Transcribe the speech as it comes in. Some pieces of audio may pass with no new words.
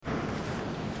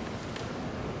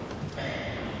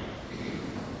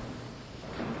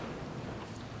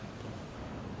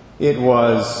It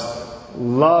was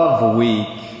Love Week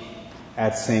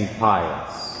at St.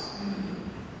 Pius.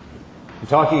 I'm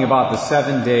talking about the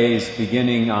 7 days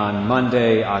beginning on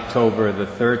Monday, October the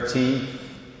 13th,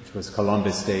 which was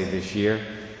Columbus Day this year,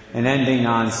 and ending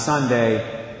on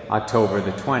Sunday, October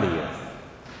the 20th.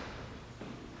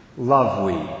 Love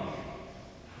Week.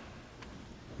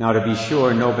 Now, to be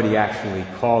sure, nobody actually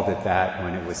called it that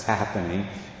when it was happening.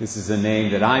 This is a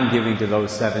name that I'm giving to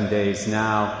those 7 days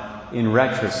now in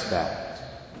retrospect,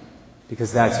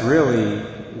 because that's really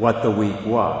what the week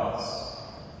was.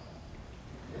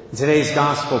 In today's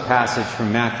gospel passage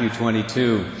from Matthew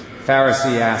 22, the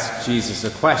Pharisee asked Jesus a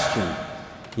question.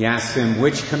 He asked him,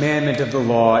 which commandment of the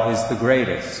law is the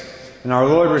greatest? And our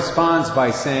Lord responds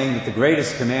by saying that the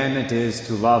greatest commandment is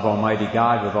to love Almighty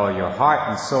God with all your heart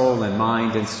and soul and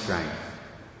mind and strength.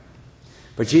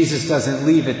 But Jesus doesn't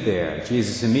leave it there.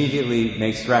 Jesus immediately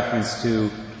makes reference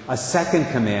to a second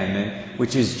commandment,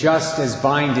 which is just as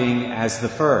binding as the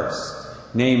first.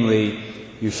 Namely,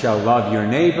 you shall love your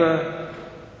neighbor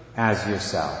as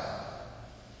yourself.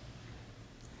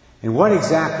 And what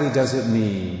exactly does it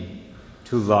mean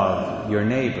to love your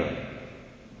neighbor?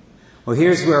 Well,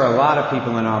 here's where a lot of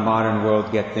people in our modern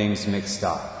world get things mixed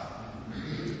up.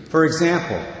 For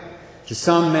example, to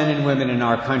some men and women in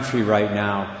our country right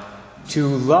now, to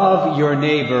love your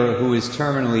neighbor who is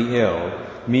terminally ill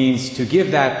means to give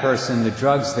that person the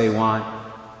drugs they want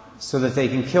so that they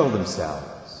can kill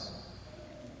themselves.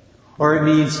 Or it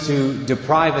means to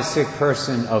deprive a sick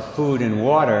person of food and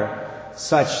water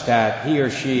such that he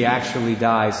or she actually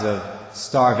dies of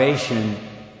starvation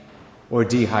or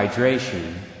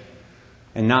dehydration,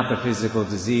 and not the physical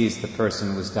disease the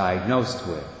person was diagnosed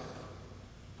with.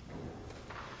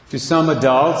 To some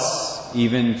adults,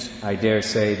 even, I dare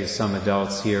say, to some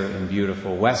adults here in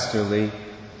beautiful Westerly,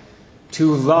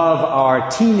 to love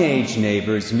our teenage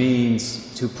neighbors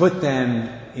means to put them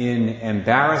in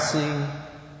embarrassing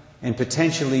and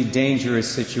potentially dangerous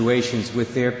situations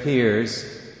with their peers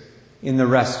in the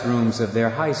restrooms of their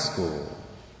high school.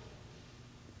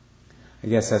 I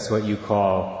guess that's what you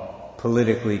call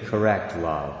politically correct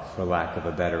love, for lack of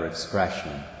a better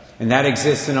expression. And that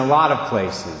exists in a lot of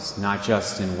places, not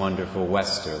just in wonderful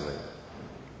Westerly.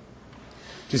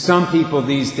 To some people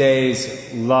these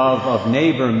days, love of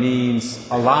neighbor means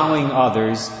allowing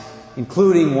others,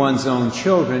 including one's own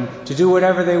children, to do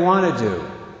whatever they want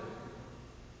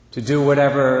to do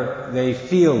whatever they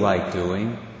feel like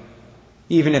doing,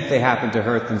 even if they happen to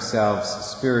hurt themselves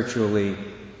spiritually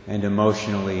and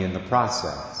emotionally in the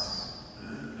process.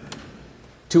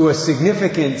 To a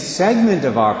significant segment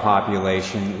of our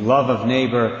population, love of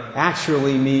neighbor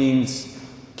actually means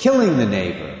killing the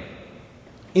neighbor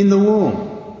in the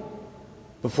womb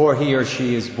before he or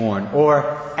she is born, or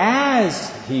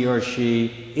as he or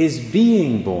she is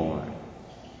being born.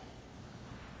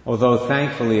 Although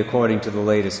thankfully, according to the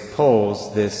latest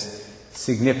polls, this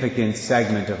significant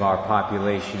segment of our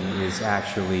population is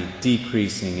actually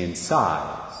decreasing in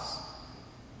size.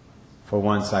 For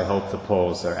once, I hope the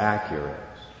polls are accurate.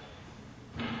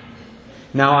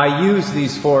 Now, I use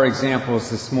these 4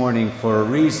 examples this morning for a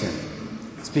reason.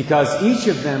 It's because each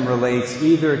of them relates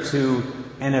either to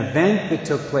an event that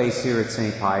took place here at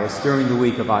St. Pius during the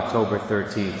week of October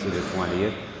 13th to the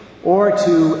 20th, or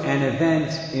to an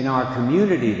event in our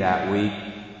community that week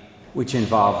which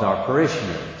involved our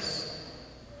parishioners.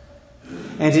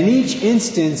 And in each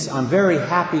instance, I'm very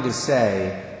happy to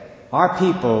say, our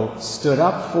people stood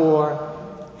up for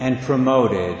and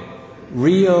promoted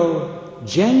real,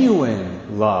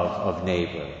 genuine love of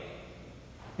neighbor.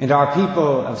 And our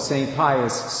people of St.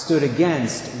 Pius stood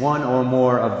against one or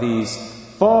more of these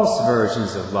false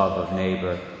versions of love of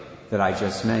neighbor that I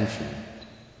just mentioned.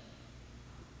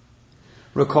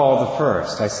 Recall the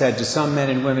first. I said to some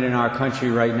men and women in our country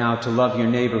right now, to love your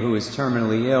neighbor who is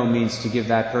terminally ill means to give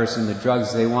that person the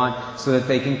drugs they want so that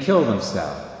they can kill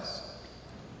themselves.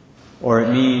 Or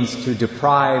it means to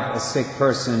deprive a sick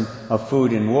person of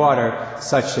food and water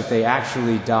such that they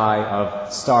actually die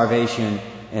of starvation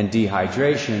and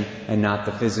dehydration and not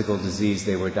the physical disease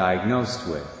they were diagnosed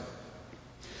with.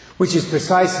 Which is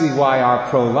precisely why our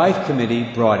pro-life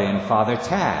committee brought in Father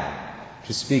Tad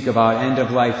to speak about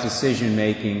end-of-life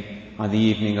decision-making on the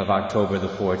evening of October the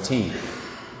 14th.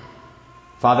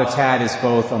 Father Tad is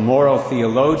both a moral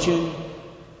theologian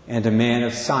and a man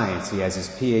of science. He has his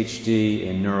PhD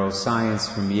in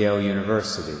neuroscience from Yale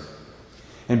University.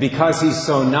 And because he's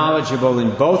so knowledgeable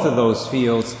in both of those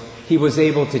fields, he was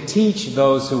able to teach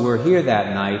those who were here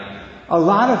that night a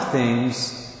lot of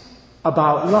things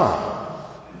about love.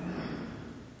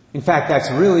 In fact, that's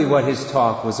really what his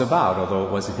talk was about, although it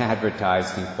wasn't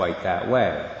advertised in quite that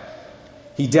way.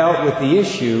 He dealt with the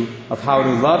issue of how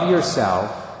to love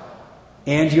yourself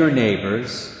and your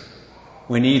neighbors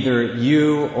when either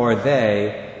you or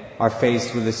they are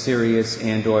faced with a serious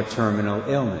and/or terminal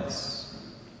illness.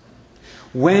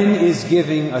 When is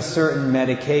giving a certain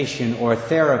medication or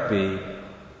therapy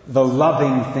the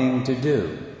loving thing to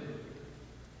do?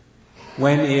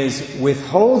 When is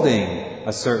withholding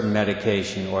a certain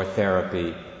medication or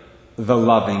therapy the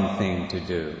loving thing to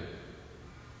do?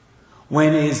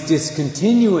 When is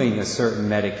discontinuing a certain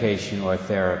medication or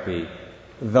therapy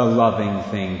the loving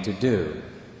thing to do?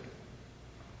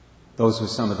 Those were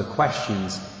some of the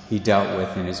questions he dealt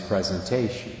with in his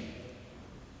presentation.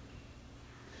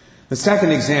 The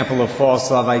second example of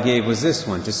false love I gave was this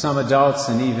one. To some adults,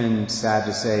 and even, sad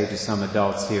to say, to some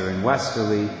adults here in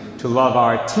Westerly, to love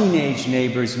our teenage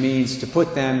neighbors means to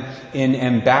put them in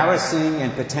embarrassing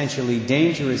and potentially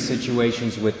dangerous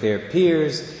situations with their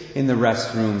peers in the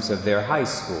restrooms of their high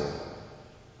school.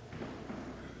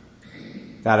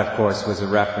 That, of course, was a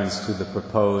reference to the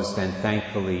proposed and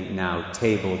thankfully now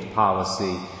tabled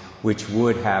policy which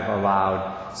would have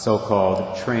allowed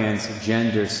so-called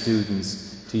transgender students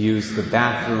to use the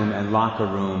bathroom and locker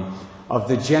room of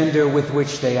the gender with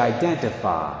which they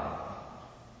identify,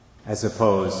 as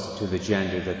opposed to the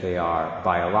gender that they are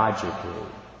biologically.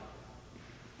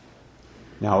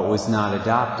 Now, it was not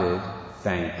adopted,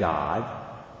 thank God,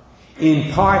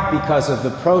 in part because of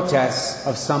the protests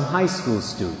of some high school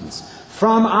students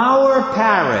from our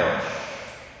parish.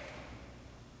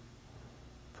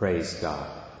 Praise God.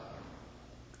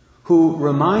 Who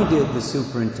reminded the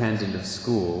superintendent of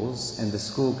schools and the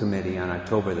school committee on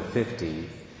October the 15th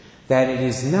that it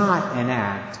is not an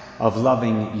act of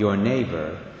loving your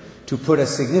neighbor to put a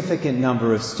significant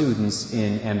number of students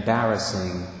in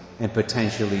embarrassing and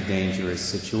potentially dangerous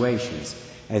situations.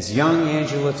 As young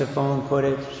Angela Tafone put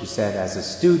it, she said, as a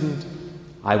student,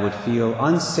 I would feel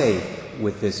unsafe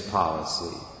with this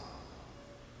policy.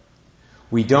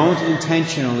 We don't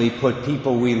intentionally put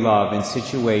people we love in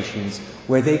situations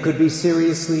where they could be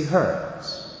seriously hurt.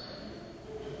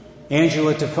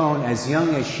 Angela Tafone, as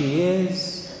young as she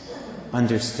is,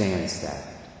 understands that.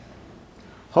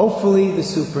 Hopefully the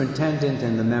superintendent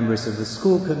and the members of the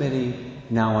school committee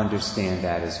now understand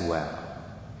that as well.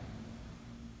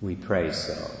 We pray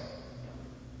so.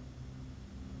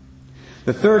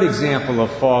 The third example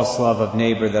of false love of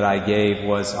neighbor that I gave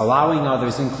was allowing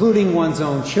others, including one's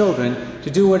own children, to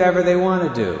do whatever they want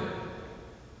to do,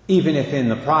 even if in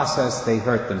the process they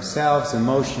hurt themselves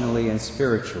emotionally and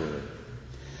spiritually.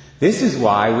 This is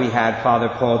why we had Father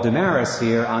Paul Damaris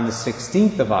here on the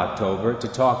 16th of October to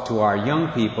talk to our young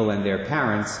people and their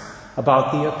parents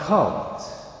about the occult.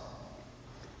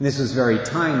 And this was very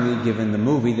timely given the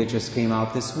movie that just came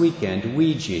out this weekend,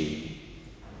 Ouija,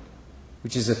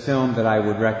 which is a film that I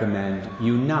would recommend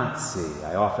you not see.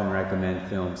 I often recommend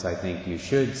films I think you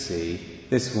should see.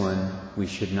 This one we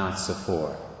should not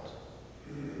support.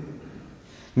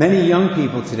 Many young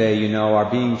people today, you know, are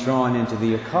being drawn into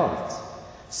the occult,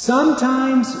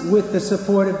 sometimes with the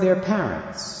support of their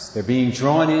parents. They're being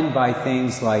drawn in by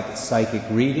things like psychic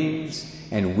readings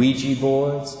and Ouija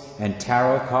boards and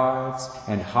tarot cards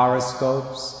and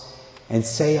horoscopes and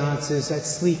seances at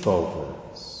sleepovers.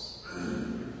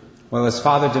 Well, as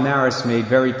Father Damaris made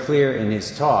very clear in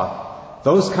his talk,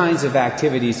 those kinds of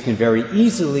activities can very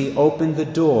easily open the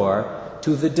door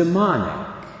to the demonic,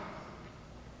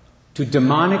 to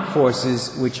demonic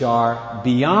forces which are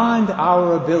beyond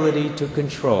our ability to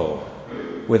control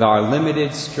with our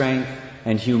limited strength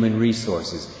and human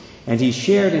resources. And he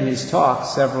shared in his talk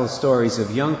several stories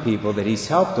of young people that he's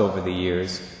helped over the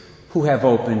years who have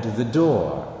opened the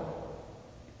door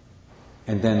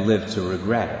and then lived to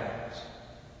regret it.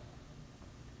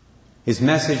 His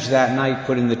message that night,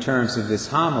 put in the terms of this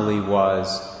homily,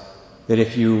 was that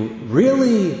if you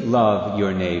really love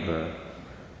your neighbor,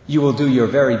 you will do your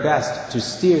very best to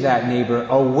steer that neighbor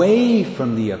away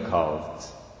from the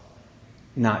occult,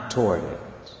 not toward it.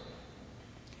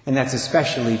 And that's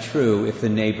especially true if the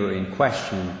neighbor in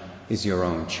question is your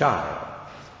own child.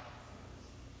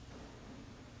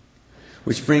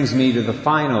 Which brings me to the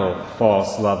final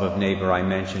false love of neighbor I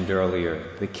mentioned earlier,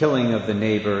 the killing of the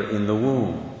neighbor in the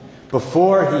womb,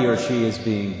 before he or she is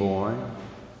being born,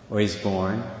 or is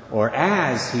born, or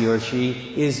as he or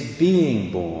she is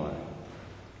being born.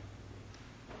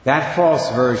 That false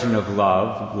version of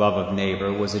love of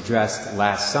neighbor, was addressed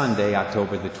last Sunday,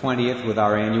 October the 20th, with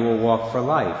our annual Walk for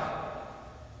Life,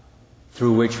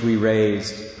 through which we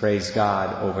raised, praise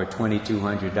God, over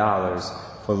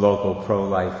 $2,200 for local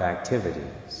pro-life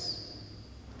activities.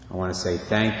 I want to say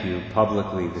thank you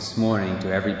publicly this morning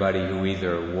to everybody who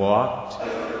either walked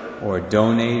or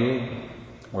donated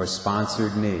or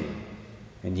sponsored me.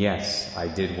 And yes, I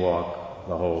did walk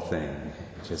the whole thing,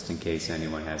 just in case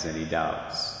anyone has any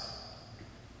doubts.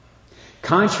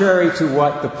 Contrary to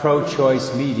what the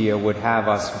pro-choice media would have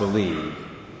us believe,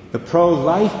 the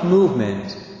pro-life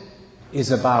movement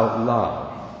is about love.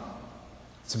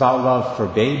 It's about love for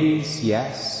babies,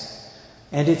 yes,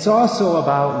 and it's also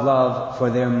about love for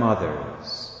their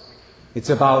mothers. It's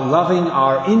about loving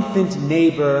our infant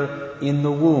neighbor in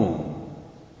the womb.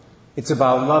 It's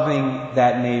about loving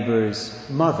that neighbor's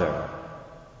mother,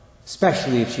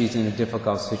 especially if she's in a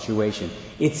difficult situation.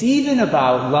 It's even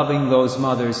about loving those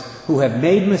mothers who have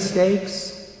made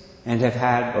mistakes and have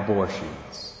had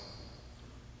abortions.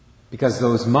 Because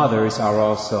those mothers are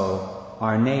also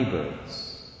our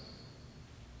neighbors.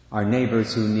 Our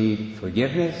neighbors who need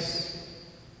forgiveness,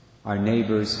 our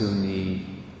neighbors who need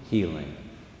healing.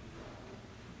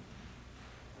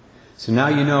 So now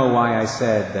you know why I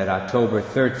said that October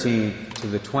 13th to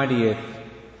the 20th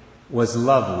was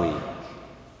Love Week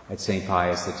at St.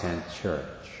 Pius X Church.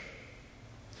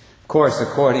 Of course,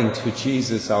 according to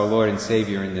Jesus, our Lord and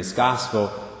Savior in this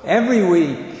gospel, every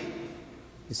week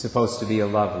is supposed to be a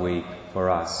love week for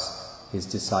us, His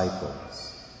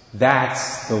disciples.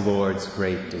 That's the Lord's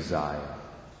great desire.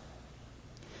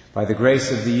 By the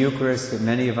grace of the Eucharist that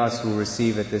many of us will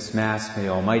receive at this Mass, may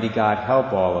Almighty God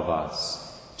help all of us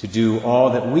to do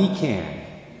all that we can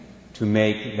to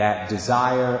make that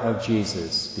desire of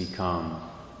Jesus become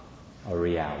a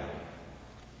reality.